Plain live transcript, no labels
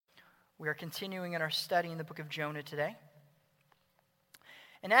We are continuing in our study in the book of Jonah today.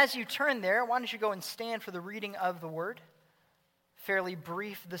 And as you turn there, why don't you go and stand for the reading of the word? Fairly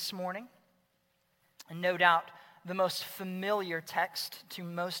brief this morning, and no doubt the most familiar text to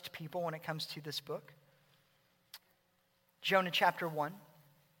most people when it comes to this book. Jonah chapter 1.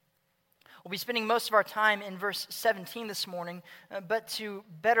 We'll be spending most of our time in verse 17 this morning, but to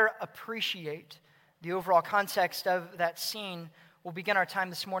better appreciate the overall context of that scene, we'll begin our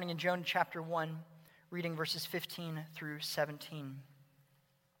time this morning in Jonah chapter 1, reading verses 15 through 17.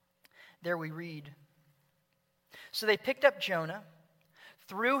 There we read, "So they picked up Jonah,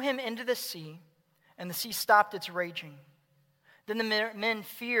 threw him into the sea, and the sea stopped its raging. Then the men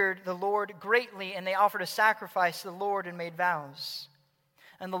feared the Lord greatly, and they offered a sacrifice to the Lord and made vows.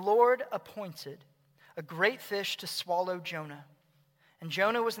 And the Lord appointed a great fish to swallow Jonah. And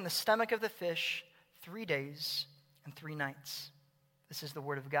Jonah was in the stomach of the fish 3 days and 3 nights. This is the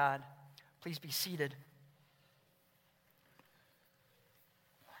word of God. Please be seated.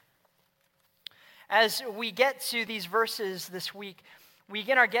 As we get to these verses this week, we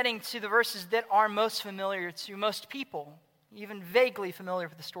again are getting to the verses that are most familiar to most people, even vaguely familiar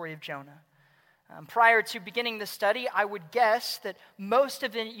with the story of Jonah. Prior to beginning the study, I would guess that most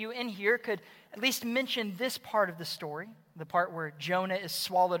of you in here could at least mention this part of the story, the part where Jonah is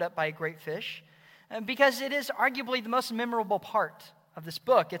swallowed up by a great fish, because it is arguably the most memorable part of this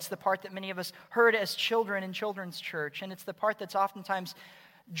book. It's the part that many of us heard as children in children's church, and it's the part that's oftentimes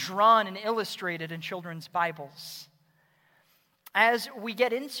drawn and illustrated in children's Bibles. As we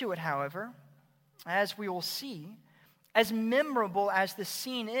get into it, however, as we will see, as memorable as the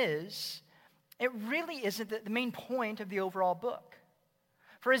scene is, it really isn't the main point of the overall book.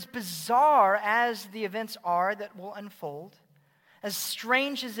 For as bizarre as the events are that will unfold, as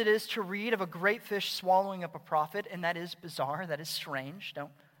strange as it is to read of a great fish swallowing up a prophet, and that is bizarre, that is strange,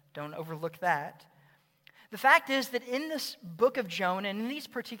 don't overlook that. The fact is that in this book of Jonah, and in these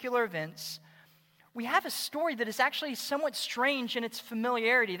particular events, we have a story that is actually somewhat strange in its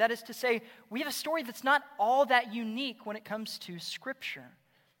familiarity. That is to say, we have a story that's not all that unique when it comes to Scripture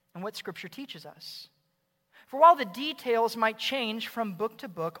and what Scripture teaches us. For while the details might change from book to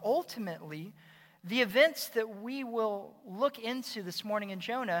book, ultimately, the events that we will look into this morning in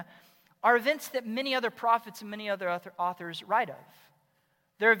Jonah are events that many other prophets and many other authors write of.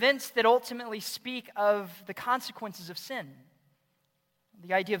 They're events that ultimately speak of the consequences of sin,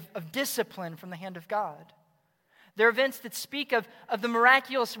 the idea of discipline from the hand of God. They're events that speak of the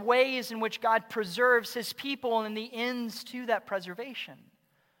miraculous ways in which God preserves his people and the ends to that preservation.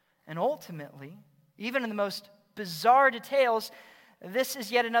 And ultimately, even in the most bizarre details, this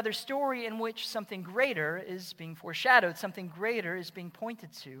is yet another story in which something greater is being foreshadowed, something greater is being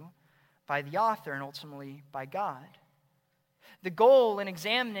pointed to by the author and ultimately by God. The goal in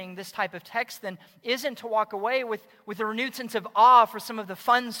examining this type of text then isn't to walk away with a renewed sense of awe for some of the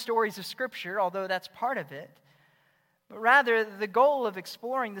fun stories of Scripture, although that's part of it. But rather, the goal of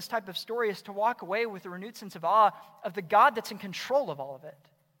exploring this type of story is to walk away with a renewed sense of awe of the God that's in control of all of it.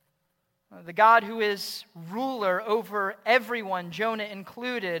 The God who is ruler over everyone, Jonah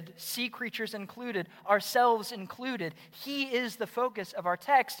included, sea creatures included, ourselves included. He is the focus of our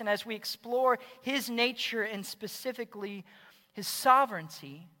text, and as we explore his nature and specifically his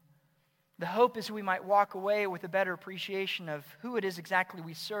sovereignty, the hope is we might walk away with a better appreciation of who it is exactly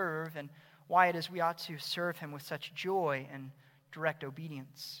we serve and why it is we ought to serve him with such joy and direct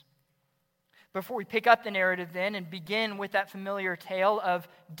obedience. Before we pick up the narrative then and begin with that familiar tale of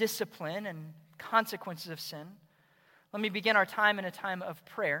discipline and consequences of sin, let me begin our time in a time of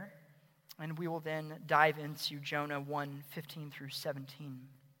prayer, and we will then dive into Jonah 1, 15 through 17.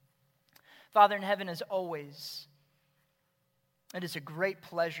 Father in heaven, as always, it is a great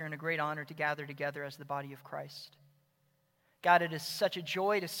pleasure and a great honor to gather together as the body of Christ. God, it is such a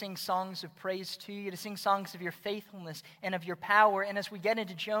joy to sing songs of praise to you, to sing songs of your faithfulness and of your power. And as we get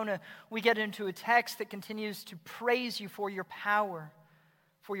into Jonah, we get into a text that continues to praise you for your power,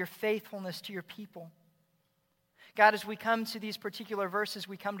 for your faithfulness to your people. God, as we come to these particular verses,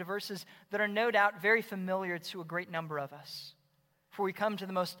 we come to verses that are no doubt very familiar to a great number of us. For we come to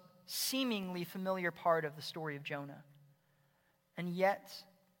the most seemingly familiar part of the story of Jonah. And yet,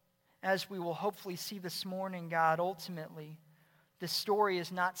 as we will hopefully see this morning, God, ultimately, this story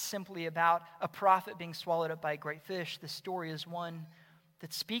is not simply about a prophet being swallowed up by a great fish. This story is one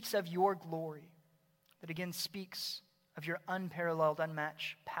that speaks of your glory, that again speaks of your unparalleled,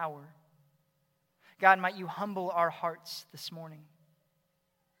 unmatched power. God, might you humble our hearts this morning.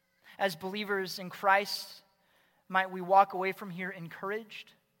 As believers in Christ, might we walk away from here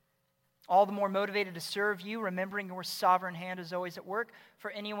encouraged, All the more motivated to serve you, remembering your sovereign hand is always at work.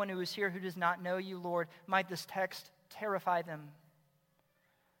 For anyone who is here who does not know you, Lord, might this text terrify them,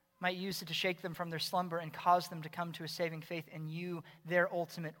 might use it to shake them from their slumber and cause them to come to a saving faith in you, their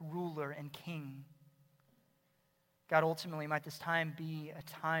ultimate ruler and king. God, ultimately, might this time be a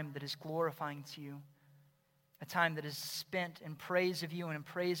time that is glorifying to you, a time that is spent in praise of you and in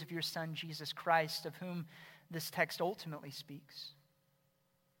praise of your Son, Jesus Christ, of whom this text ultimately speaks.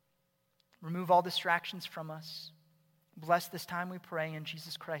 Remove all distractions from us. Bless this time, we pray. In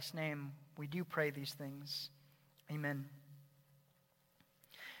Jesus Christ's name, we do pray these things. Amen.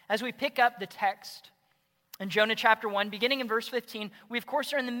 As we pick up the text in Jonah chapter 1, beginning in verse 15, we of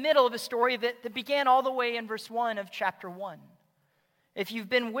course are in the middle of a story that began all the way in verse 1 of chapter 1. If you've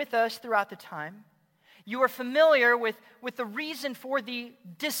been with us throughout the time, you are familiar with the reason for the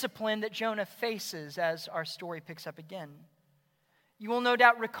discipline that Jonah faces as our story picks up again. You will no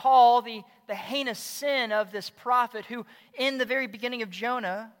doubt recall the heinous sin of this prophet who, in the very beginning of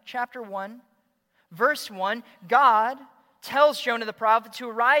Jonah chapter 1, verse 1, God tells Jonah the prophet to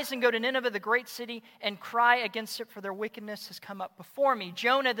arise and go to Nineveh, the great city, and cry against it, for their wickedness has come up before me.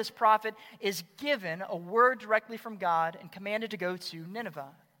 Jonah, this prophet, is given a word directly from God and commanded to go to Nineveh.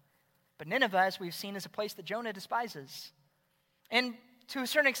 But Nineveh, as we've seen, is a place that Jonah despises. And to a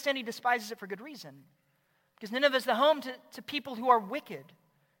certain extent, he despises it for good reason. Because Nineveh is the home to people who are wicked.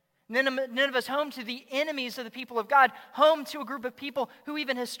 Nineveh is home to the enemies of the people of God, home to a group of people who,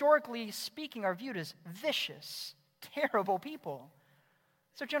 even historically speaking, are viewed as vicious, terrible people.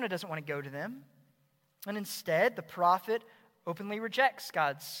 So Jonah doesn't want to go to them. And instead, the prophet openly rejects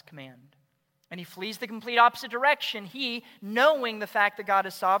God's command. And he flees the complete opposite direction. He, knowing the fact that God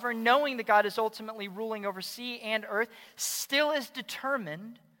is sovereign, knowing that God is ultimately ruling over sea and earth, still is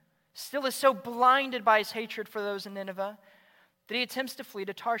determined, still is so blinded by his hatred for those in Nineveh, that he attempts to flee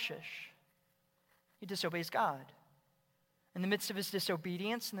to Tarshish. He disobeys God. In the midst of his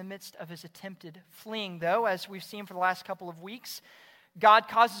disobedience, in the midst of his attempted fleeing, though, as we've seen for the last couple of weeks, God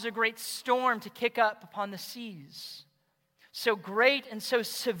causes a great storm to kick up upon the seas. So great and so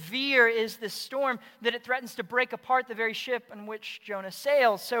severe is this storm that it threatens to break apart the very ship on which Jonah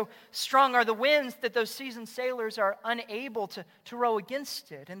sails. So strong are the winds that those seasoned sailors are unable to row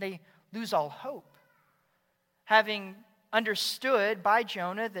against it, and they lose all hope. Having understood by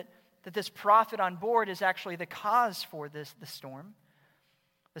Jonah that this prophet on board is actually the cause for the storm,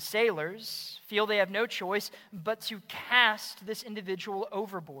 the sailors feel they have no choice but to cast this individual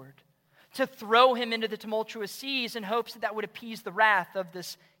overboard, to throw him into the tumultuous seas in hopes that would appease the wrath of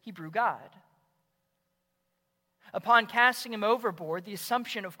this Hebrew god. Upon casting him overboard, the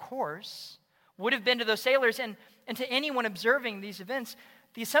assumption, of course, would have been to those sailors and to anyone observing these events,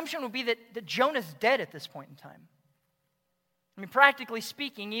 the assumption would be that Jonah's dead at this point in time. I mean, practically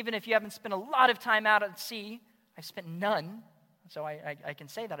speaking, even if you haven't spent a lot of time out at sea, I've spent none, so I can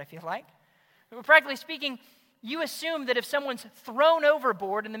say that, I feel like. But practically speaking, you assume that if someone's thrown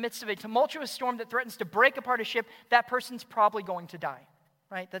overboard in the midst of a tumultuous storm that threatens to break apart a ship, that person's probably going to die,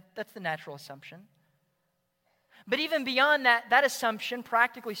 right? That's the natural assumption. But even beyond that assumption,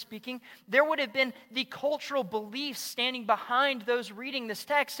 practically speaking, there would have been the cultural beliefs standing behind those reading this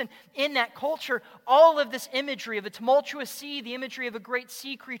text. And in that culture, all of this imagery of a tumultuous sea, the imagery of a great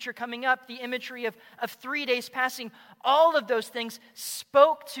sea creature coming up, the imagery of 3 days passing, all of those things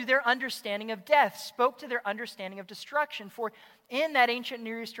spoke to their understanding of death, spoke to their understanding of destruction. For in that ancient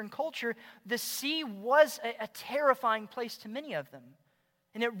Near Eastern culture, the sea was a terrifying place to many of them.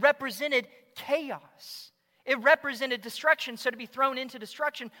 And it represented chaos. It represented destruction, so to be thrown into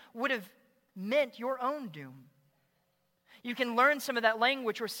destruction would have meant your own doom. You can learn some of that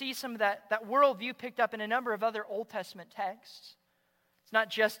language or see some of that worldview picked up in a number of other Old Testament texts. It's not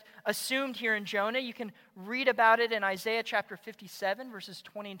just assumed here in Jonah. You can read about it in Isaiah chapter 57, verses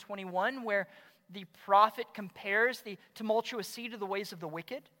 20 and 21, where the prophet compares the tumultuous sea to the ways of the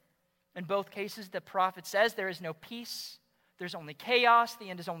wicked. In both cases, the prophet says there is no peace, there's only chaos,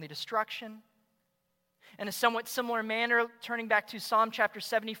 the end is only destruction. In a somewhat similar manner, turning back to Psalm chapter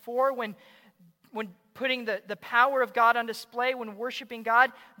 74, when putting the power of God on display, when worshiping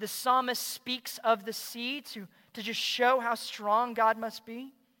God, the psalmist speaks of the sea to just show how strong God must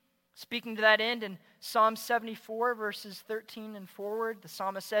be. Speaking to that end, in Psalm 74, verses 13 and forward, the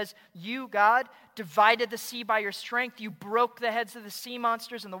psalmist says, "You, God, divided the sea by your strength. You broke the heads of the sea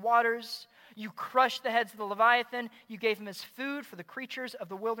monsters in the waters. You crushed the heads of the Leviathan. You gave him as food for the creatures of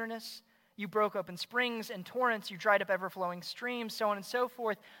the wilderness. You broke open springs and torrents. You dried up ever-flowing streams," so on and so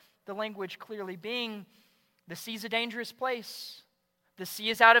forth. The language clearly being, the sea is a dangerous place. The sea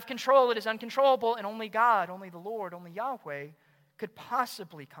is out of control. It is uncontrollable, and only God, only the Lord, only Yahweh could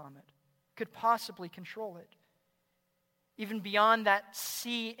possibly calm it. could possibly control it. Even beyond that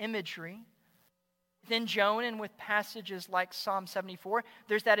sea imagery, within Jonah and with passages like Psalm 74,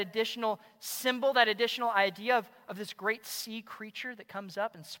 there's that additional symbol, that additional idea of this great sea creature that comes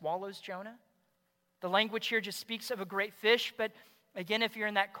up and swallows Jonah. The language here just speaks of a great fish, but again, if you're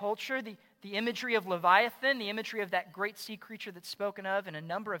in that culture, the imagery of Leviathan, the imagery of that great sea creature that's spoken of in a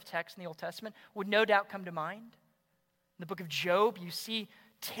number of texts in the Old Testament would no doubt come to mind. In the book of Job, you see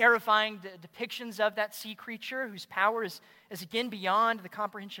terrifying depictions of that sea creature whose power is again beyond the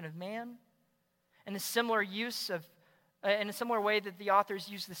comprehension of man. In a similar way that the authors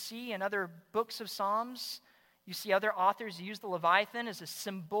use the sea in other books of Psalms, you see other authors use the Leviathan as a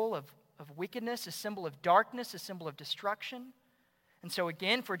symbol of wickedness, a symbol of darkness, a symbol of destruction. And so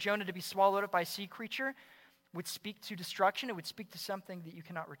again, for Jonah to be swallowed up by a sea creature would speak to destruction. It would speak to something that you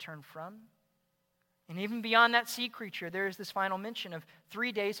cannot return from. And even beyond that sea creature, there is this final mention of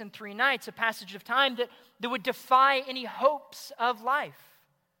 3 days and 3 nights, a passage of time that would defy any hopes of life.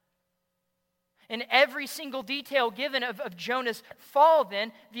 In every single detail given of Jonah's fall,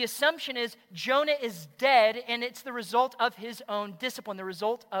 then, the assumption is Jonah is dead, and it's the result of his own discipline, the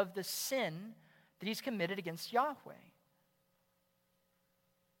result of the sin that he's committed against Yahweh.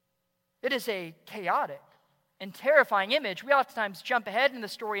 It is a chaotic and terrifying image. We oftentimes jump ahead in the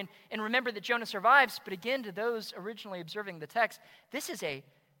story and remember that Jonah survives, but again, to those originally observing the text, this is a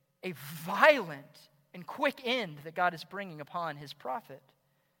violent and quick end that God is bringing upon his prophet.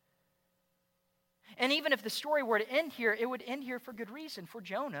 And even if the story were to end here, it would end here for good reason. For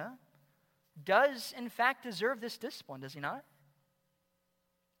Jonah does, in fact, deserve this discipline, does he not?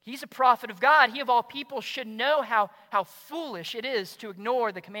 He's a prophet of God. He, of all people, should know how foolish it is to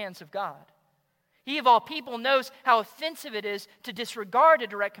ignore the commands of God. He, of all people, knows how offensive it is to disregard a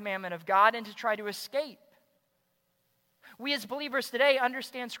direct commandment of God and to try to escape. We as believers today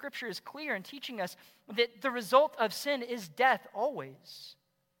understand Scripture is clear in teaching us that the result of sin is death always.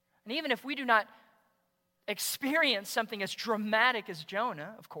 And even if we do not experience something as dramatic as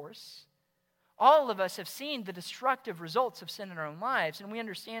Jonah, of course, all of us have seen the destructive results of sin in our own lives, and we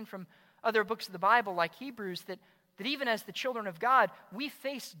understand from other books of the Bible, like Hebrews, that even as the children of God, we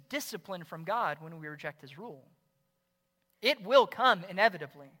face discipline from God when we reject his rule. It will come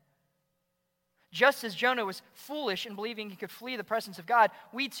inevitably. Just as Jonah was foolish in believing he could flee the presence of God,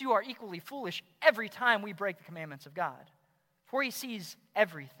 we too are equally foolish every time we break the commandments of God. For he sees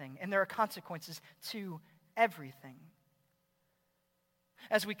everything, and there are consequences to everything.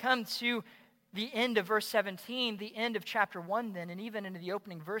 As we come to the end of verse 17, the end of chapter 1 then, and even into the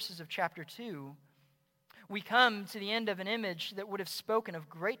opening verses of chapter 2, we come to the end of an image that would have spoken of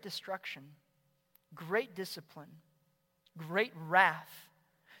great destruction, great discipline, great wrath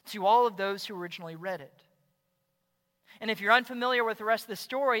to all of those who originally read it. And if you're unfamiliar with the rest of the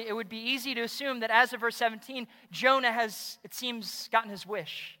story, it would be easy to assume that as of verse 17, Jonah has, it seems, gotten his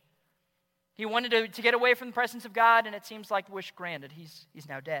wish. He wanted to get away from the presence of God, and it seems like wish granted. He's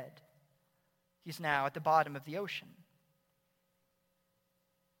now dead. He's now at the bottom of the ocean.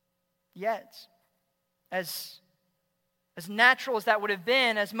 Yet, as natural as that would have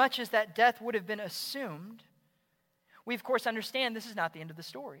been, as much as that death would have been assumed, we of course understand this is not the end of the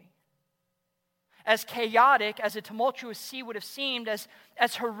story. As chaotic as a tumultuous sea would have seemed,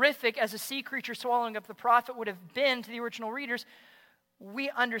 as horrific as a sea creature swallowing up the prophet would have been to the original readers,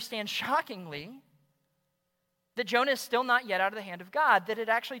 we understand shockingly that Jonah is still not yet out of the hand of God, that it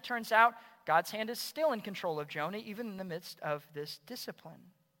actually turns out God's hand is still in control of Jonah, even in the midst of this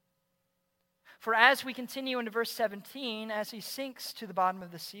discipline. For as we continue into verse 17, as he sinks to the bottom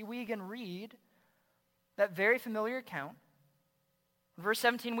of the sea, we again read that very familiar account. In verse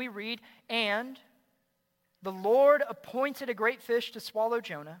 17 we read, "And the Lord appointed a great fish to swallow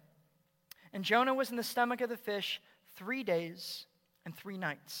Jonah, and Jonah was in the stomach of the fish 3 days and 3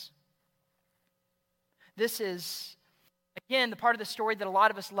 nights." This is, again, the part of the story that a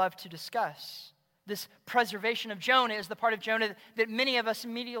lot of us love to discuss. This preservation of Jonah is the part of Jonah that many of us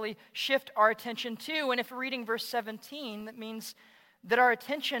immediately shift our attention to. And if we're reading verse 17, that means that our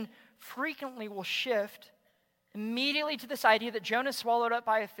attention frequently will shift immediately to this idea that Jonah is swallowed up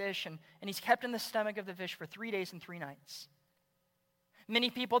by a fish and he's kept in the stomach of the fish for 3 days and 3 nights.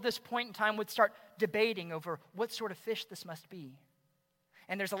 Many people at this point in time would start debating over what sort of fish this must be.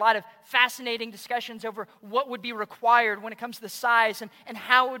 And there's a lot of fascinating discussions over what would be required when it comes to the size and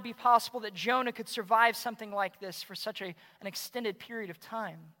how it would be possible that Jonah could survive something like this for such an extended period of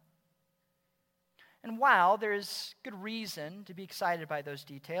time. And while there's good reason to be excited by those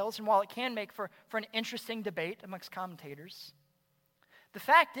details, and while it can make for an interesting debate amongst commentators, the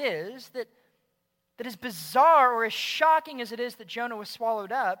fact is that as bizarre or as shocking as it is that Jonah was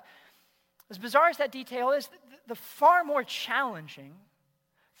swallowed up, As bizarre as that detail is, the far more challenging,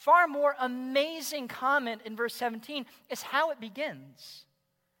 far more amazing comment in verse 17 is how it begins.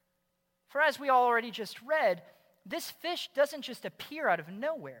 For as we already just read, this fish doesn't just appear out of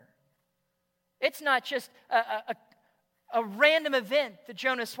nowhere. It's not just a random event that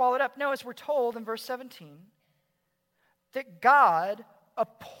Jonah swallowed up. No, as we're told in verse 17, that God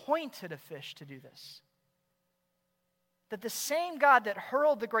appointed a fish to do this. That the same God that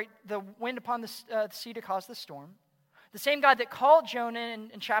hurled the wind upon the sea to cause the storm, the same God that called Jonah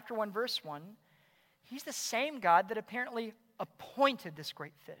in chapter 1, verse 1, he's the same God that apparently appointed this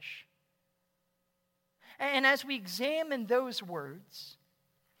great fish. And as we examine those words,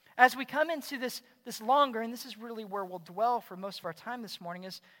 as we come into this longer, and this is really where we'll dwell for most of our time this morning,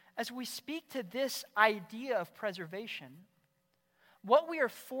 is as we speak to this idea of preservation, what we are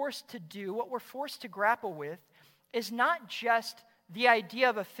forced to do, what we're forced to grapple with, is not just the idea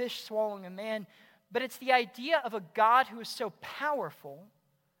of a fish swallowing a man, but it's the idea of a God who is so powerful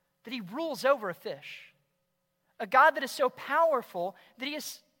that he rules over a fish. A God that is so powerful that he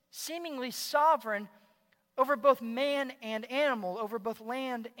is seemingly sovereign over both man and animal, over both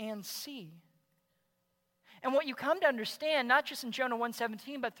land and sea. And what you come to understand, not just in Jonah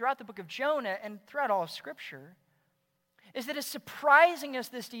 1:17, but throughout the book of Jonah and throughout all of Scripture, is that as surprising as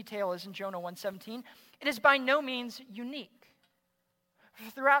this detail is in Jonah 1:17, it is by no means unique.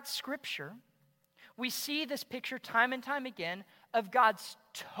 Throughout Scripture, we see this picture time and time again of God's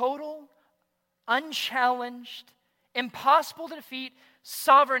total, unchallenged, impossible to defeat,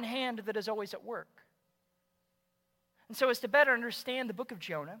 sovereign hand that is always at work. And so as to better understand the book of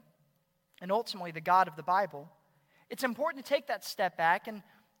Jonah, and ultimately the God of the Bible, it's important to take that step back and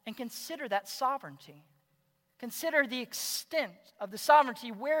consider that sovereignty. Consider the extent of the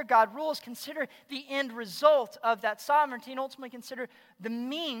sovereignty, where God rules. Consider the end result of that sovereignty, and ultimately consider the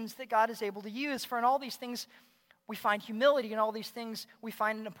means that God is able to use. For in all these things, we find humility. In all these things, we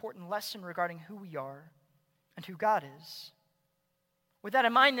find an important lesson regarding who we are and who God is. With that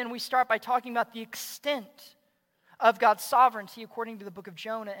in mind, then, we start by talking about the extent of God's sovereignty according to the book of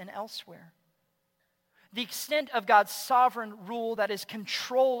Jonah and elsewhere. The extent of God's sovereign rule, that is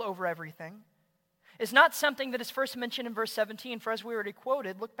control over everything, is not something that is first mentioned in verse 17. For as we already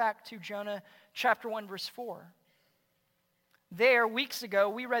quoted, look back to Jonah chapter 1, verse 4. There, weeks ago,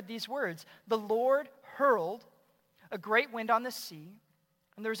 we read these words: "The Lord hurled a great wind on the sea,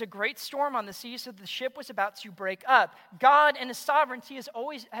 and there was a great storm on the sea, so that the ship was about to break up." God in his sovereignty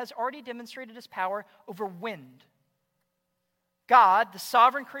has already demonstrated his power over wind. God, the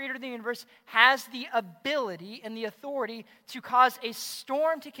sovereign creator of the universe, has the ability and the authority to cause a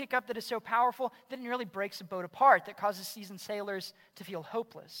storm to kick up that is so powerful that it nearly breaks a boat apart, that causes seasoned sailors to feel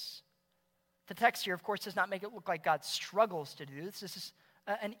hopeless. The text here, of course, does not make it look like God struggles to do this. This is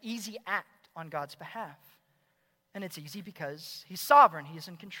an easy act on God's behalf. And it's easy because he's sovereign, he is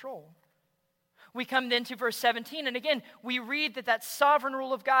in control. We come then to verse 17, and again, we read that sovereign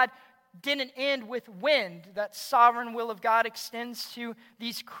rule of God didn't end with wind. That sovereign will of God extends to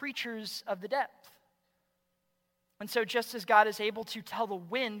these creatures of the depth. And so just as God is able to tell the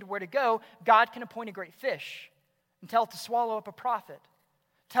wind where to go, God can appoint a great fish and tell it to swallow up a prophet.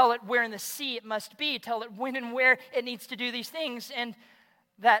 Tell it where in the sea it must be. Tell it when and where it needs to do these things. And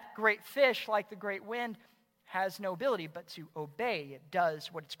that great fish, like the great wind, has no ability but to obey. It does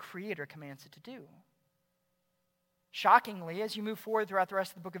what its creator commands it to do. Shockingly, as you move forward throughout the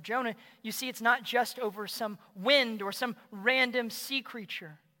rest of the book of Jonah, you see it's not just over some wind or some random sea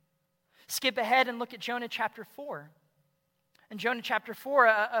creature. Skip ahead and look at Jonah chapter 4. In Jonah chapter 4,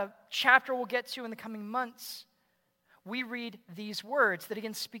 a chapter we'll get to in the coming months, we read these words that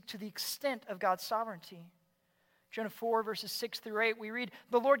again speak to the extent of God's sovereignty. Jonah 4, verses 6 through 8, we read,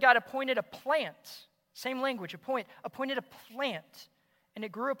 "The Lord God appointed a plant," same language, appointed a plant, "and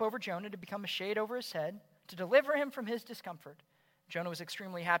it grew up over Jonah to become a shade over his head, to deliver him from his discomfort. Jonah was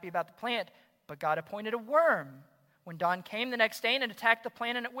extremely happy about the plant, but God appointed a worm. When dawn came the next day and it attacked the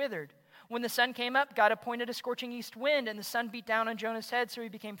plant and it withered. When the sun came up, God appointed a scorching east wind, and the sun beat down on Jonah's head, so he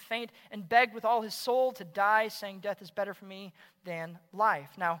became faint and begged with all his soul to die, saying, 'Death is better for me than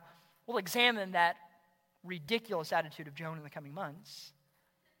life.'" Now, we'll examine that ridiculous attitude of Jonah in the coming months.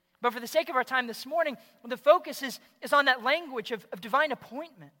 But for the sake of our time this morning, the focus is on that language of divine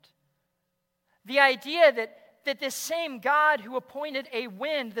appointment. The idea that this same God who appointed a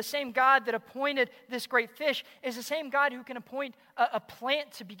wind, the same God that appointed this great fish, is the same God who can appoint a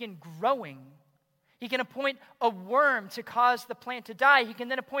plant to begin growing. He can appoint a worm to cause the plant to die. He can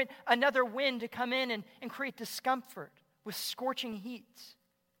then appoint another wind to come in and create discomfort with scorching heat.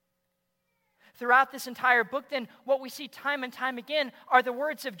 throughout this entire book, then what we see time and time again are the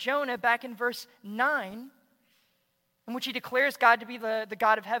words of Jonah back in verse 9, in which he declares God to be the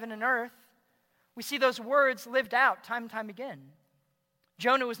God of heaven and earth. We see those words lived out time and time again.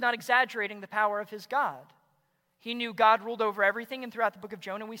 Jonah was not exaggerating the power of his God. He knew God ruled over everything, and throughout the book of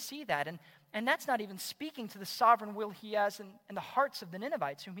Jonah we see that. And that's not even speaking to the sovereign will he has in the hearts of the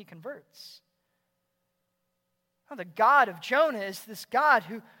Ninevites whom he converts. Oh, the God of Jonah is this God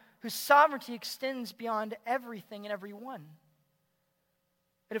whose sovereignty extends beyond everything and everyone.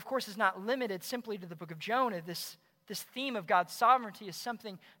 It, of course, is not limited simply to the book of Jonah. This theme of God's sovereignty is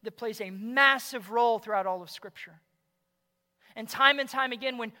something that plays a massive role throughout all of Scripture. And time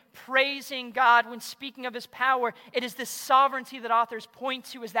again, when praising God, when speaking of his power, it is this sovereignty that authors point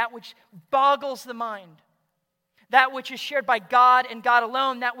to as that which boggles the mind, that which is shared by God and God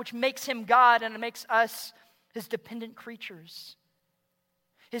alone, that which makes him God and makes us his dependent creatures.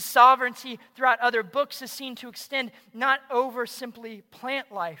 His sovereignty throughout other books is seen to extend not over simply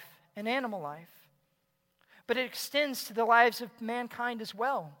plant life and animal life, but it extends to the lives of mankind as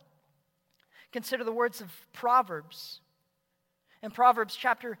well. Consider the words of Proverbs. In Proverbs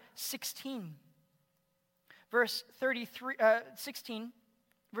chapter 16, verse 33,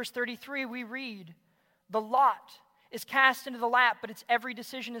 we read, "The lot is cast into the lap, but its every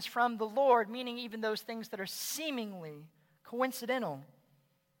decision is from the Lord," meaning even those things that are seemingly coincidental.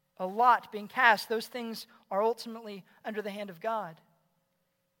 A lot being cast, those things are ultimately under the hand of God.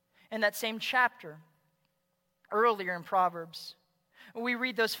 In that same chapter, earlier in Proverbs, we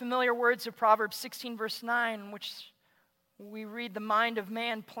read those familiar words of Proverbs 16, verse 9, which we read, "The mind of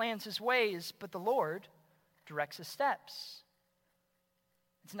man plans his ways, but the Lord directs his steps."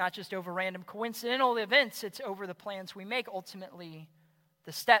 It's not just over random coincidental events, it's over the plans we make. Ultimately,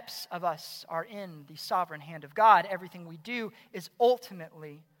 the steps of us are in the sovereign hand of God. Everything we do is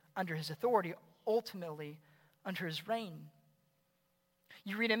ultimately under his authority, ultimately under his reign.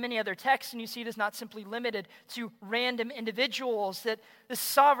 You read in many other texts and you see it is not simply limited to random individuals, that the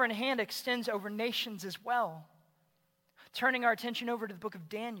sovereign hand extends over nations as well. Turning our attention over to the book of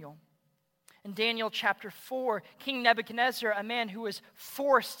Daniel. In Daniel chapter 4, King Nebuchadnezzar, a man who was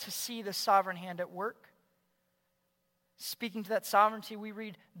forced to see the sovereign hand at work. Speaking to that sovereignty, we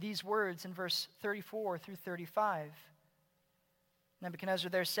read these words in verse 34 through 35. Nebuchadnezzar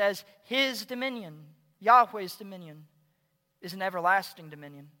there says, "His dominion, Yahweh's dominion, is an everlasting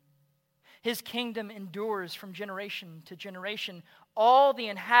dominion. His kingdom endures from generation to generation. All the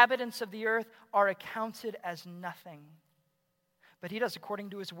inhabitants of the earth are accounted as nothing. But he does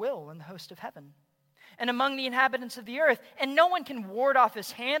according to his will in the host of heaven and among the inhabitants of the earth. And no one can ward off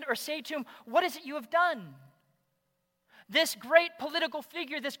his hand or say to him, 'What is it you have done?'" This great political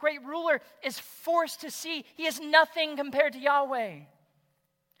figure, this great ruler, is forced to see he is nothing compared to Yahweh.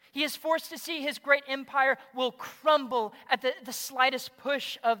 He is forced to see his great empire will crumble at the slightest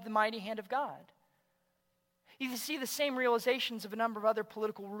push of the mighty hand of God. You see the same realizations of a number of other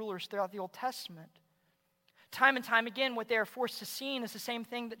political rulers throughout the Old Testament. Time and time again, what they are forced to see is the same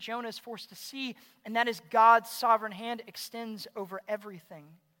thing that Jonah is forced to see, and that is God's sovereign hand extends over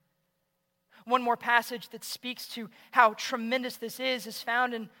everything. One more passage that speaks to how tremendous this is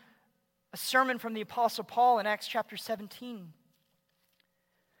found in a sermon from the Apostle Paul in Acts chapter 17.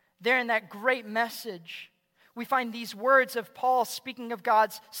 There in that great message, we find these words of Paul speaking of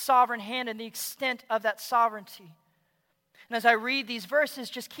God's sovereign hand and the extent of that sovereignty. And as I read these verses,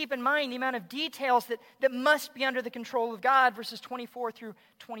 just keep in mind the amount of details that must be under the control of God, verses 24 through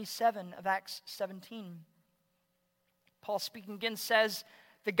 27 of Acts 17. Paul speaking again says,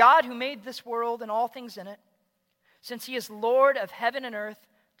 "The God who made this world and all things in it, since he is Lord of heaven and earth,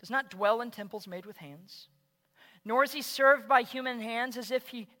 does not dwell in temples made with hands, nor is he served by human hands as if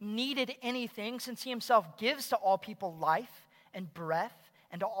he needed anything, since he himself gives to all people life and breath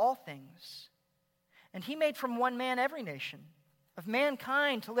and to all things. And he made from one man every nation of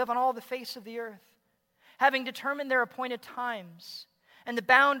mankind to live on all the face of the earth, having determined their appointed times and the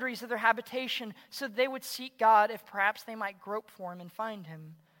boundaries of their habitation, so that they would seek God if perhaps they might grope for him and find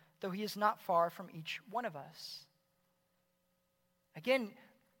him, though he is not far from each one of us." Again,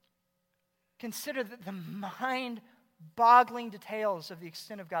 consider the mind-boggling details of the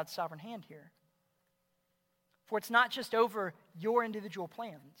extent of God's sovereign hand here. For it's not just over your individual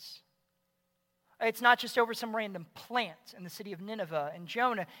plans. It's not just over some random plant in the city of Nineveh and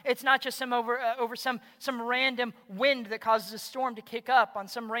Jonah. It's not just over some random wind that causes a storm to kick up on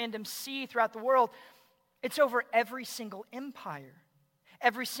some random sea throughout the world. It's over every single empire,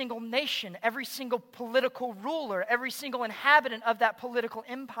 every single nation, every single political ruler, every single inhabitant of that political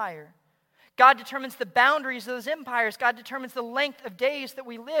empire. God determines the boundaries of those empires. God determines the length of days that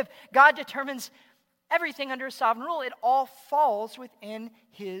we live. God determines everything under his sovereign rule. It all falls within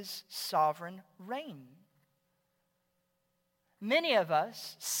his sovereign reign. Many of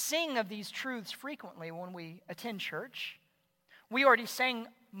us sing of these truths frequently when we attend church. We already sang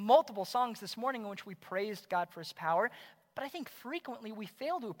multiple songs this morning in which we praised God for his power, but I think frequently we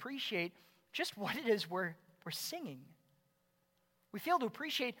fail to appreciate just what it is we're singing. We fail to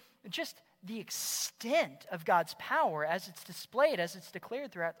appreciate just the extent of God's power as it's displayed, as it's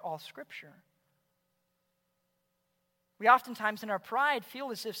declared throughout all Scripture. We oftentimes in our pride feel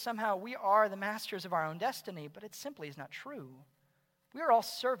as if somehow we are the masters of our own destiny, but it simply is not true. We are all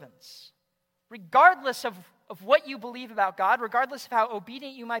servants. Regardless of what you believe about God, regardless of how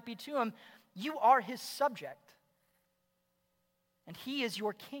obedient you might be to him, you are his subject. And he is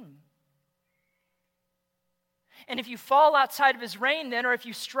your king. And if you fall outside of his reign then, or if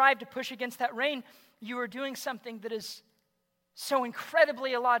you strive to push against that reign, you are doing something that is so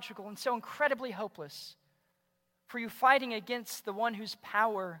incredibly illogical and so incredibly hopeless. For you fighting against the one whose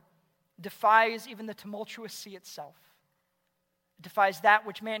power defies even the tumultuous sea itself. It defies that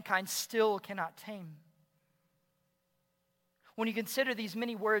which mankind still cannot tame. When you consider these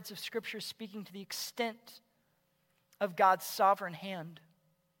many words of Scripture speaking to the extent of God's sovereign hand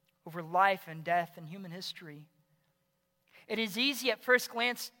over life and death and human history, it is easy at first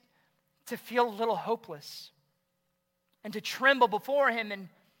glance to feel a little hopeless and to tremble before him. And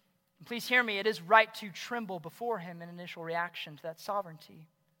please hear me, it is right to tremble before him in initial reaction to that sovereignty.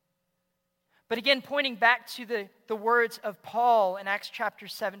 But again, pointing back to the words of Paul in Acts chapter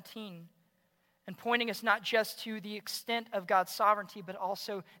 17, and pointing us not just to the extent of God's sovereignty, but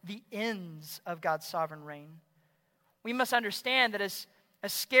also the ends of God's sovereign reign. We must understand that as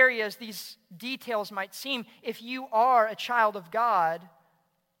scary as these details might seem, if you are a child of God,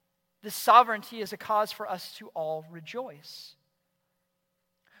 the sovereignty is a cause for us to all rejoice.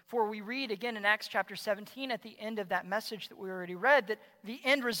 For we read again in Acts chapter 17 at the end of that message that we already read, that the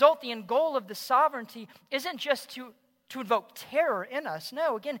end result, the end goal of the sovereignty isn't just to invoke terror in us.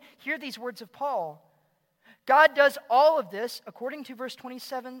 No, again, hear these words of Paul. God does all of this, according to verse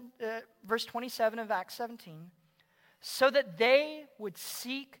 27 of Acts 17, so that they would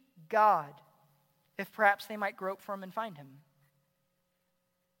seek God, if perhaps they might grope for him and find him.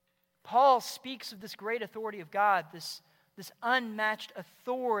 Paul speaks of this great authority of God, this unmatched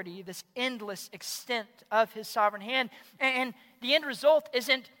authority, this endless extent of his sovereign hand. And the end result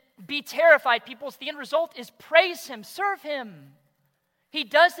isn't be terrified, peoples. The end result is praise him, serve him. He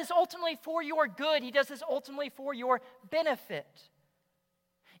does this ultimately for your good. He does this ultimately for your benefit.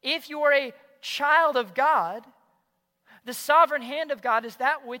 If you are a child of God, the sovereign hand of God is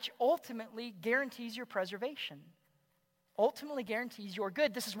that which ultimately guarantees your preservation, ultimately guarantees your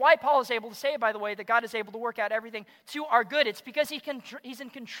good. This is why Paul is able to say, by the way, that God is able to work out everything to our good. It's because he's in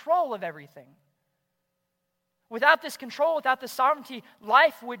control of everything. Without this control, without this sovereignty,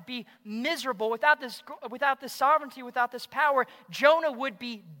 life would be miserable. Without this sovereignty, without this power, Jonah would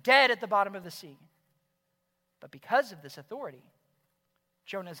be dead at the bottom of the sea. But because of this authority,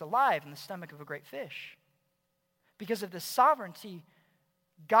 Jonah is alive in the stomach of a great fish. Because of this sovereignty,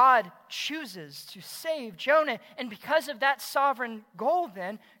 God chooses to save Jonah. And because of that sovereign goal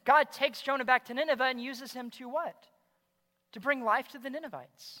then, God takes Jonah back to Nineveh and uses him to what? To bring life to the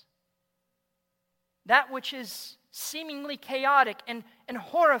Ninevites. That which is seemingly chaotic and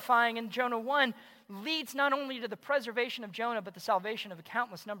horrifying in Jonah 1 leads not only to the preservation of Jonah, but the salvation of a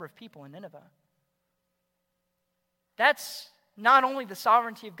countless number of people in Nineveh. That's not only the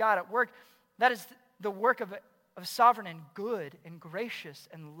sovereignty of God at work, that is the work of sovereign and good and gracious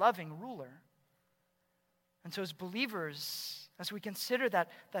and loving ruler. And so as believers, as we consider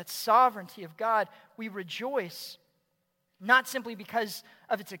that sovereignty of God, we rejoice not simply because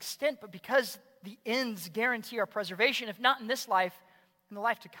of its extent, but because the ends guarantee our preservation, if not in this life, in the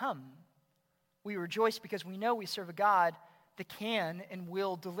life to come. We rejoice because we know we serve a God that can and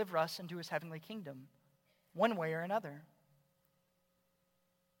will deliver us into his heavenly kingdom, one way or another.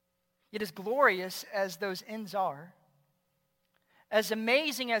 Yet as glorious as those ends are, as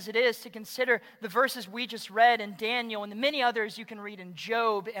amazing as it is to consider the verses we just read in Daniel and the many others you can read in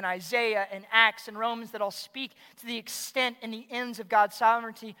Job and Isaiah and Acts and Romans that all speak to the extent and the ends of God's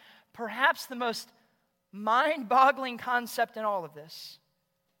sovereignty, perhaps the most mind-boggling concept in all of this,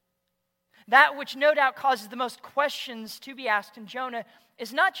 that which no doubt causes the most questions to be asked in Jonah,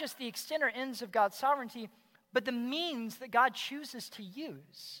 is not just the extent or ends of God's sovereignty, but the means that God chooses to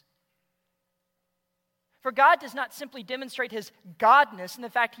use. For God does not simply demonstrate his godness in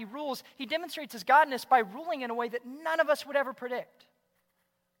the fact he rules. He demonstrates his godness by ruling in a way that none of us would ever predict.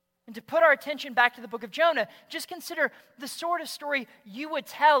 And to put our attention back to the book of Jonah, just consider the sort of story you would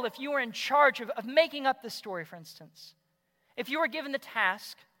tell if you were in charge of making up this story, for instance. If you were given the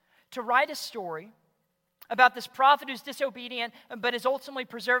task to write a story about this prophet who's disobedient but is ultimately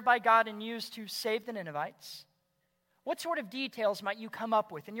preserved by God and used to save the Ninevites, what sort of details might you come up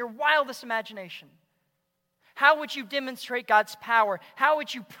with in your wildest imagination? How would you demonstrate God's power? How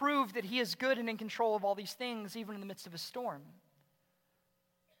would you prove that He is good and in control of all these things, even in the midst of a storm?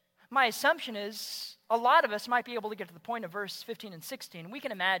 My assumption is a lot of us might be able to get to the point of verse 15 and 16. We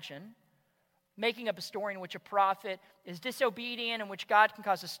can imagine making up a story in which a prophet is disobedient, in which God can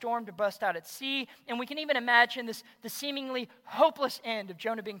cause a storm to burst out at sea, and we can even imagine the seemingly hopeless end of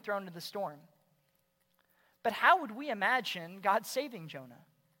Jonah being thrown into the storm. But how would we imagine God saving Jonah?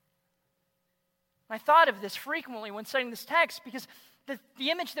 I thought of this frequently when studying this text because the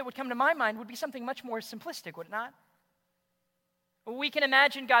image that would come to my mind would be something much more simplistic, would it not? We can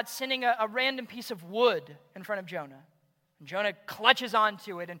imagine God sending a random piece of wood in front of Jonah. And Jonah clutches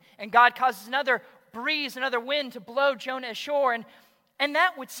onto it, and God causes another breeze, another wind to blow Jonah ashore. And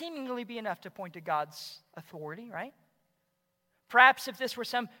that would seemingly be enough to point to God's authority, right? Perhaps if this were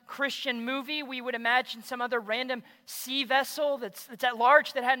some Christian movie, we would imagine some other random sea vessel that's at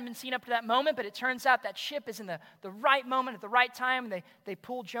large that hadn't been seen up to that moment, but it turns out that ship is in the right moment at the right time, and they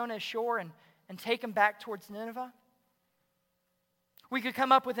pull Jonah ashore and take him back towards Nineveh. We could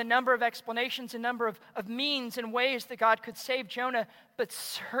come up with a number of explanations, a number of means and ways that God could save Jonah, but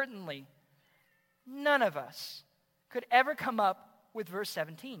certainly none of us could ever come up with verse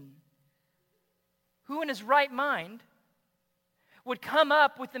 17. Who in his right mind would come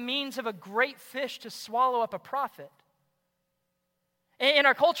up with the means of a great fish to swallow up a prophet? In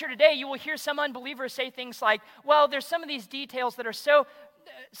our culture today, you will hear some unbelievers say things like, well, there's some of these details that are so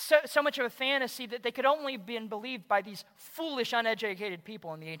much of a fantasy that they could only have been believed by these foolish, uneducated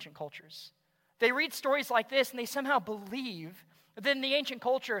people in the ancient cultures. They read stories like this and they somehow believe that in the ancient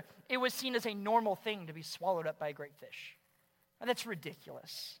culture, it was seen as a normal thing to be swallowed up by a great fish. And that's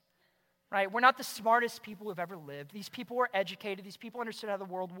ridiculous, right? We're not the smartest people who've ever lived. These people were educated. These people understood how the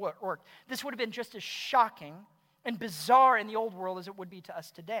world worked. This would have been just as shocking and bizarre in the old world as it would be to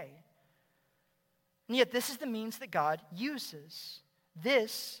us today. And yet this is the means that God uses.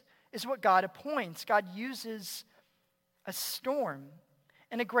 This is what God appoints. God uses a storm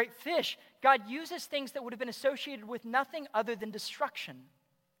and a great fish. God uses things that would have been associated with nothing other than destruction,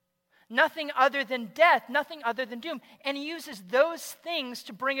 nothing other than death, nothing other than doom. And He uses those things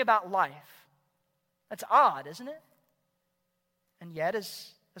to bring about life. That's odd, isn't it? And yet,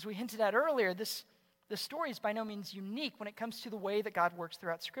 as we hinted at earlier, this story is by no means unique when it comes to the way that God works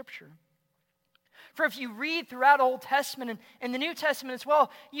throughout Scripture. For if you read throughout Old Testament and the New Testament as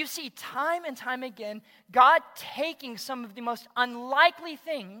well, you see time and time again God taking some of the most unlikely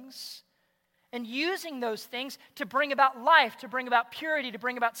things and using those things to bring about life, to bring about purity, to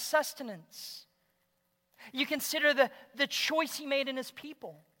bring about sustenance. You consider the choice He made in His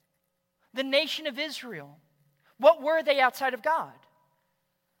people, the nation of Israel. What were they outside of God?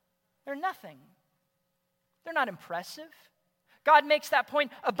 They're nothing. They're not impressive. God makes that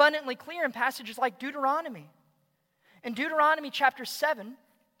point abundantly clear in passages like Deuteronomy. In Deuteronomy chapter 7,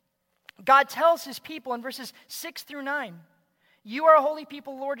 God tells His people in verses 6 through 9, "You are a holy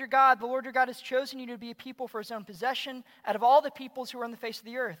people, Lord your God. The Lord your God has chosen you to be a people for His own possession out of all the peoples who are on the face of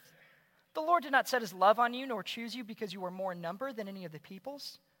the earth. The Lord did not set His love on you, nor choose you because you were more in number than any of the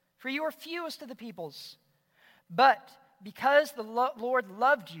peoples, for you are fewest of the peoples. But because the Lord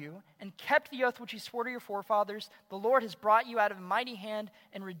loved you and kept the oath which He swore to your forefathers, the Lord has brought you out of a mighty hand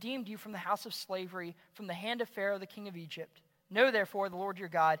and redeemed you from the house of slavery, from the hand of Pharaoh, the king of Egypt. Know therefore the Lord your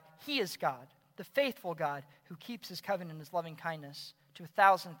God, He is God, the faithful God, who keeps His covenant and His loving kindness to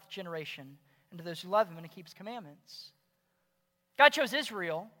 1,000th generation, and to those who love Him and who keeps commandments." God chose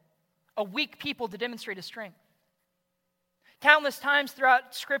Israel, a weak people, to demonstrate His strength. Countless times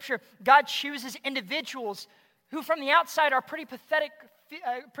throughout Scripture, God chooses individuals who from the outside are pretty pathetic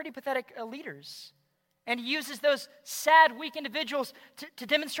leaders. And He uses those sad, weak individuals to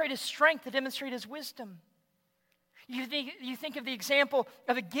demonstrate His strength, to demonstrate His wisdom. You think of the example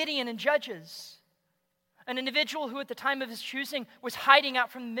of a Gideon in Judges, an individual who at the time of his choosing was hiding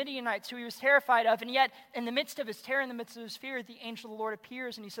out from the Midianites, who he was terrified of, and yet in the midst of his terror, in the midst of his fear, the angel of the Lord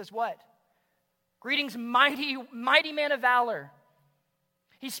appears and he says what? "Greetings, mighty man of valor."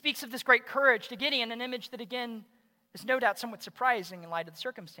 He speaks of this great courage to Gideon, an image that, again, is no doubt somewhat surprising in light of the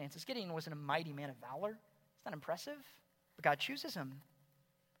circumstances. Gideon wasn't a mighty man of valor. It's not impressive, but God chooses him.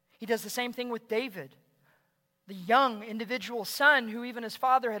 He does the same thing with David, the young individual son who even his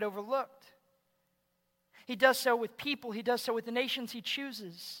father had overlooked. He does so with people. He does so with the nations He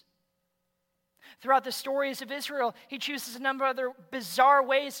chooses. Throughout the stories of Israel, he chooses a number of other bizarre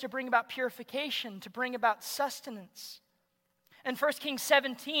ways to bring about purification, to bring about sustenance. In 1 Kings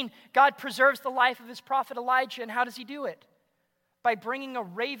 17, God preserves the life of his prophet Elijah, and how does he do it? By bringing a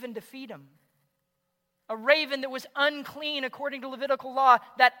raven to feed him. A raven that was unclean according to Levitical law.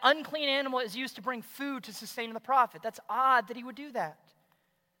 That unclean animal is used to bring food to sustain the prophet. That's odd that he would do that.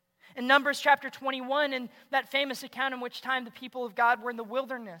 In Numbers chapter 21, in that famous account in which time the people of God were in the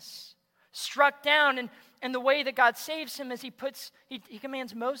wilderness, struck down, and the way that God saves him is he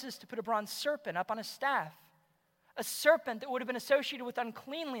commands Moses to put a bronze serpent up on a staff. A serpent that would have been associated with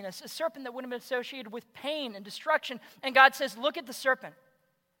uncleanliness, a serpent that would have been associated with pain and destruction. And God says, look at the serpent.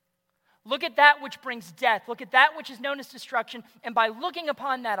 Look at that which brings death. Look at that which is known as destruction. And by looking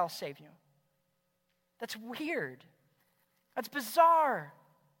upon that, I'll save you. That's weird. That's bizarre.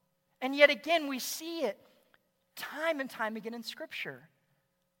 And yet again, we see it time and time again in Scripture,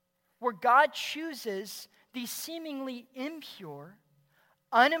 where God chooses these seemingly impure,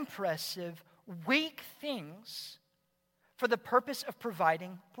 unimpressive, weak things for the purpose of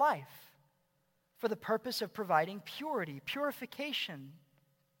providing life, for the purpose of providing purity, purification.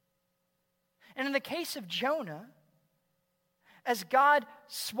 And in the case of Jonah, as God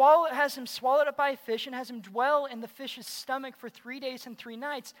has him swallowed up by a fish and has him dwell in the fish's stomach for 3 days and 3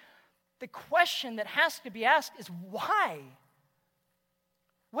 nights, the question that has to be asked is why?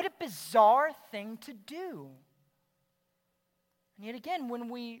 What a bizarre thing to do. And yet again, when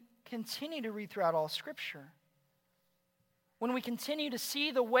we continue to read throughout all Scripture, when we continue to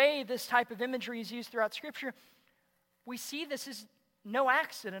see the way this type of imagery is used throughout Scripture, we see this is no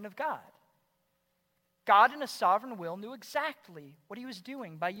accident of God. God in a sovereign will knew exactly what he was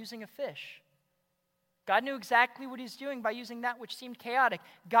doing by using a fish. God knew exactly what he was doing by using that which seemed chaotic.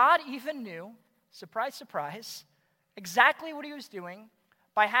 God even knew, surprise, surprise, exactly what he was doing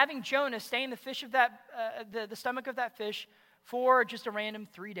by having Jonah stay in the fish of the stomach of that fish for just a random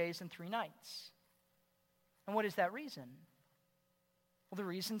 3 days and 3 nights. And what is that reason? Well, the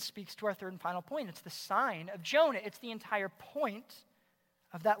reason speaks to our third and final point. It's the sign of Jonah. It's the entire point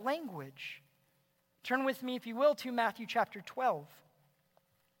of that language. Turn with me, if you will, to Matthew chapter 12.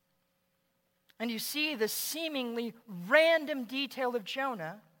 And you see the seemingly random detail of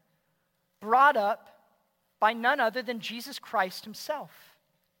Jonah brought up by none other than Jesus Christ himself.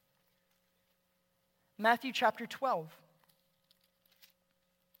 Matthew chapter 12.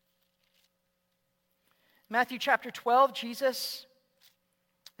 Matthew chapter 12, Jesus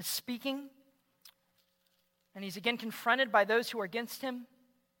is speaking, and he's again confronted by those who are against him.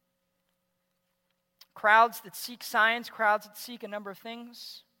 Crowds that seek signs, crowds that seek a number of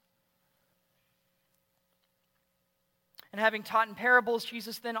things. And having taught in parables,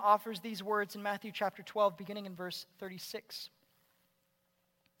 Jesus then offers these words in Matthew chapter 12, beginning in verse 36.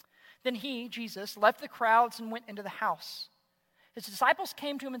 Then he, Jesus, left the crowds and went into the house. His disciples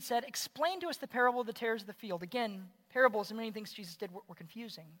came to him and said, "Explain to us the parable of the tares of the field." Again, parables and many things Jesus did were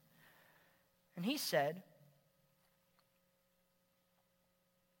confusing. And he said,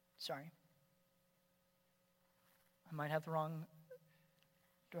 I might have the wrong,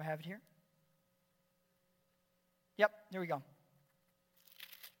 do I have it here? Yep, there we go.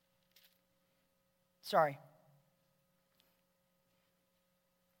 Sorry.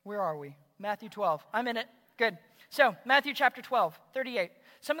 Where are we? Matthew 12. I'm in it. Good. So, Matthew chapter 12, 38.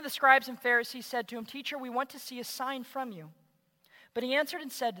 Some of the scribes and Pharisees said to him, "Teacher, we want to see a sign from you." But he answered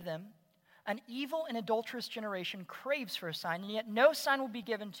and said to them, "An evil and adulterous generation craves for a sign, and yet no sign will be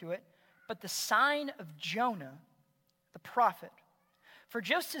given to it, but the sign of Jonah, the prophet. For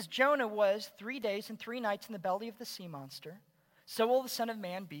just as Jonah was 3 days and 3 nights in the belly of the sea monster, so will the Son of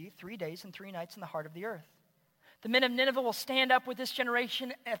Man be 3 days and 3 nights in the heart of the earth. The men of Nineveh will stand up with this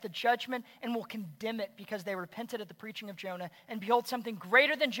generation at the judgment and will condemn it because they repented at the preaching of Jonah. And behold, something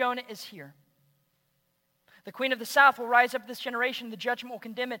greater than Jonah is here. The queen of the south will rise up with this generation, and the judgment will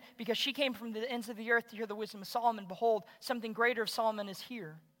condemn it because she came from the ends of the earth to hear the wisdom of Solomon. Behold, something greater of Solomon is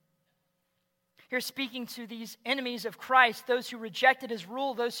here." Here speaking to these enemies of Christ, those who rejected his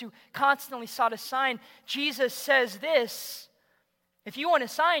rule, those who constantly sought a sign, Jesus says this: if you want a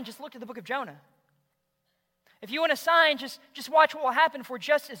sign, just look to the book of Jonah. If you want a sign, just watch what will happen. For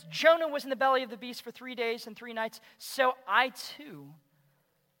just as Jonah was in the belly of the beast for 3 days and 3 nights, so I too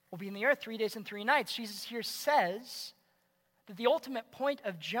will be in the earth 3 days and 3 nights. Jesus here says that the ultimate point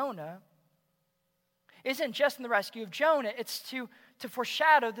of Jonah isn't just in the rescue of Jonah, it's to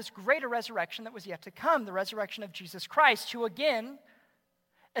foreshadow this greater resurrection that was yet to come, the resurrection of Jesus Christ, who again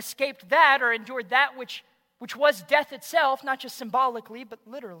escaped that or endured that which was death itself, not just symbolically, but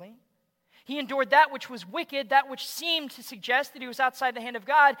literally. He endured that which was wicked, that which seemed to suggest that he was outside the hand of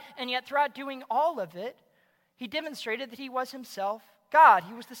God, and yet throughout doing all of it, he demonstrated that he was himself God.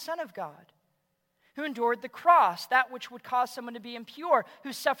 He was the Son of God, who endured the cross, that which would cause someone to be impure,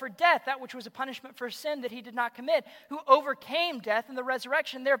 who suffered death, that which was a punishment for sin that he did not commit, who overcame death in the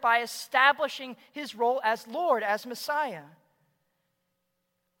resurrection, thereby establishing his role as Lord, as Messiah.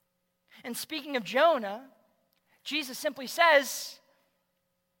 And speaking of Jonah, Jesus simply says,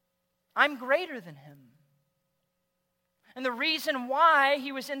 I'm greater than him. And the reason why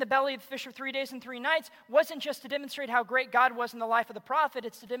he was in the belly of the fish for 3 days and 3 nights wasn't just to demonstrate how great God was in the life of the prophet,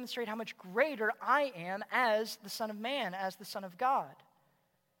 it's to demonstrate how much greater I am as the Son of Man, as the Son of God.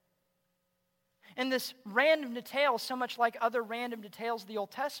 And this random detail, so much like other random details of the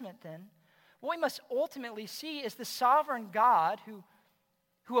Old Testament then, what we must ultimately see is the sovereign God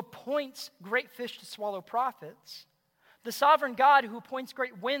who appoints great fish to swallow prophets, the sovereign God who appoints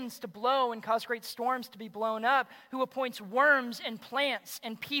great winds to blow and cause great storms to be blown up, who appoints worms and plants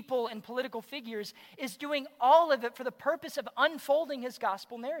and people and political figures, is doing all of it for the purpose of unfolding his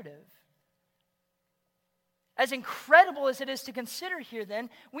gospel narrative. As incredible as it is to consider here then,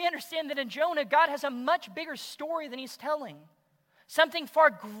 we understand that in Jonah, God has a much bigger story than he's telling. Something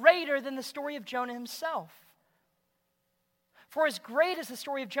far greater than the story of Jonah himself. For as great as the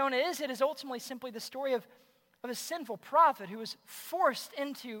story of Jonah is, it is ultimately simply the story of a sinful prophet who was forced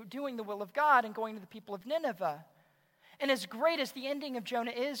into doing the will of God and going to the people of Nineveh. And as great as the ending of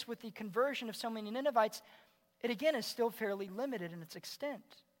Jonah is with the conversion of so many Ninevites, it again is still fairly limited in its extent.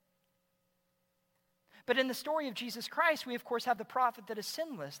 But in the story of Jesus Christ, we of course have the prophet that is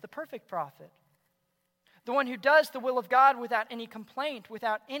sinless, the perfect prophet. The one who does the will of God without any complaint,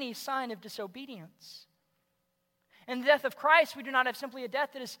 without any sign of disobedience. In the death of Christ, we do not have simply a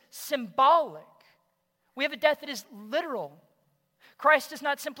death that is symbolic. We have a death that is literal. Christ does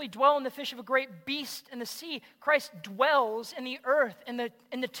not simply dwell in the fish of a great beast in the sea. Christ dwells in the earth, in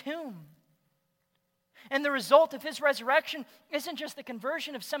the tomb. And the result of his resurrection isn't just the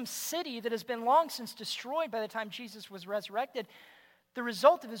conversion of some city that has been long since destroyed by the time Jesus was resurrected. The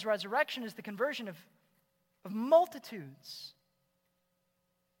result of his resurrection is the conversion of multitudes.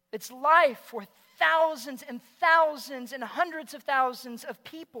 It's life for thousands and thousands and hundreds of thousands of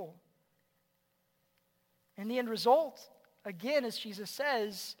people. And the end result, again, as Jesus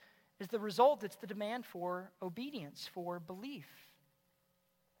says, is the result. It's the demand for obedience, for belief.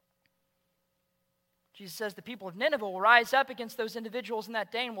 Jesus says the people of Nineveh will rise up against those individuals in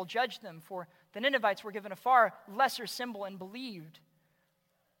that day and will judge them, for the Ninevites were given a far lesser symbol and believed.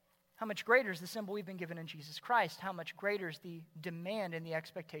 How much greater is the symbol we've been given in Jesus Christ? How much greater is the demand and the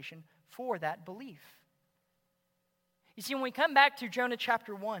expectation for that belief? You see, when we come back to Jonah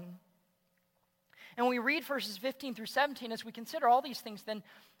chapter 1, and we read verses 15 through 17, as we consider all these things, then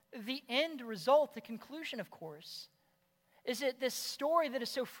the end result, the conclusion, of course, is that this story that is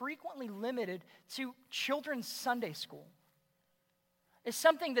so frequently limited to children's Sunday school is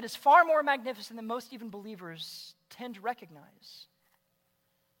something that is far more magnificent than most even believers tend to recognize.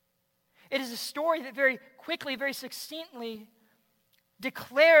 It is a story that very quickly, very succinctly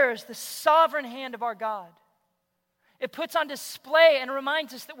declares the sovereign hand of our God. It puts on display and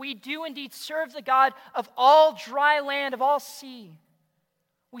reminds us that we do indeed serve the God of all dry land, of all sea.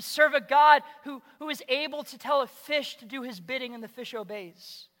 We serve a God who is able to tell a fish to do his bidding and the fish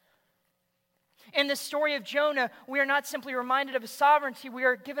obeys. In the story of Jonah, we are not simply reminded of his sovereignty, we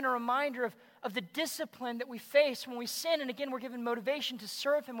are given a reminder of the discipline that we face when we sin. And again, we're given motivation to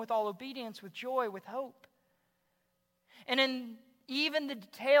serve him with all obedience, with joy, with hope. And in even the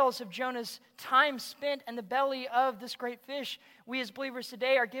details of Jonah's time spent in the belly of this great fish, we as believers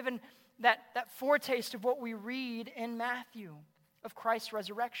today are given that foretaste of what we read in Matthew, of Christ's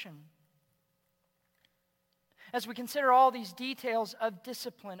resurrection. As we consider all these details of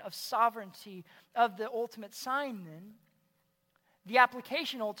discipline, of sovereignty, of the ultimate sign then, the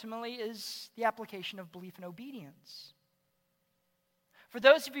application ultimately is the application of belief and obedience. For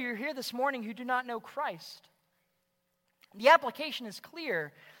those of you who are here this morning who do not know Christ, the application is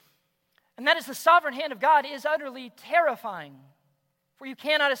clear, and that is the sovereign hand of God is utterly terrifying, for you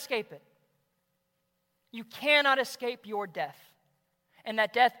cannot escape it. You cannot escape your death, and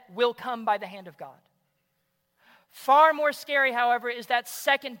that death will come by the hand of God. Far more scary, however, is that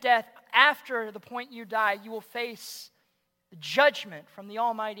second death. After the point you die, you will face the judgment from the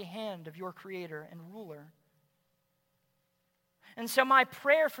almighty hand of your Creator and ruler. And so my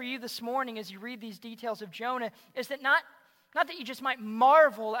prayer for you this morning as you read these details of Jonah is that not that you just might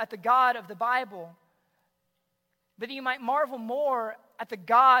marvel at the God of the Bible, but that you might marvel more at the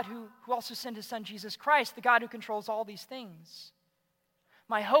God who also sent his Son Jesus Christ, the God who controls all these things.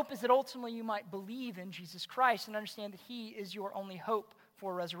 My hope is that ultimately you might believe in Jesus Christ and understand that he is your only hope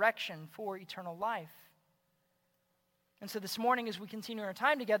for resurrection, for eternal life. And so this morning, as we continue our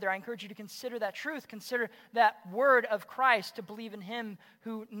time together, I encourage you to consider that truth, consider that word of Christ, to believe in him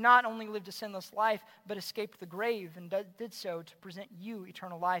who not only lived a sinless life, but escaped the grave and did so to present you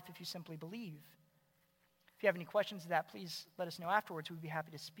eternal life if you simply believe. If you have any questions of that, please let us know afterwards. We'd be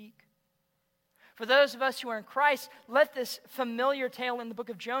happy to speak. For those of us who are in Christ, let this familiar tale in the book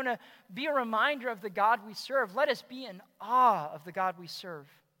of Jonah be a reminder of the God we serve. Let us be in awe of the God we serve.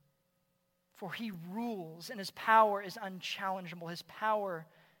 For he rules, and his power is unchallengeable. His power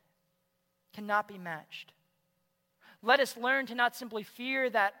cannot be matched. Let us learn to not simply fear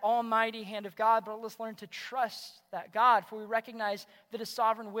that almighty hand of God, but let us learn to trust that God, for we recognize that his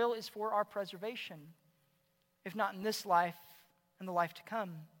sovereign will is for our preservation, if not in this life, in the life to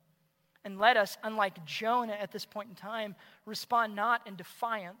come. And let us, unlike Jonah at this point in time, respond not in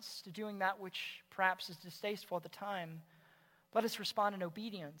defiance to doing that which perhaps is distasteful at the time. Let us respond in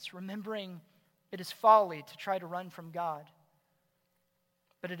obedience, remembering it is folly to try to run from God,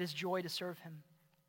 but it is joy to serve him.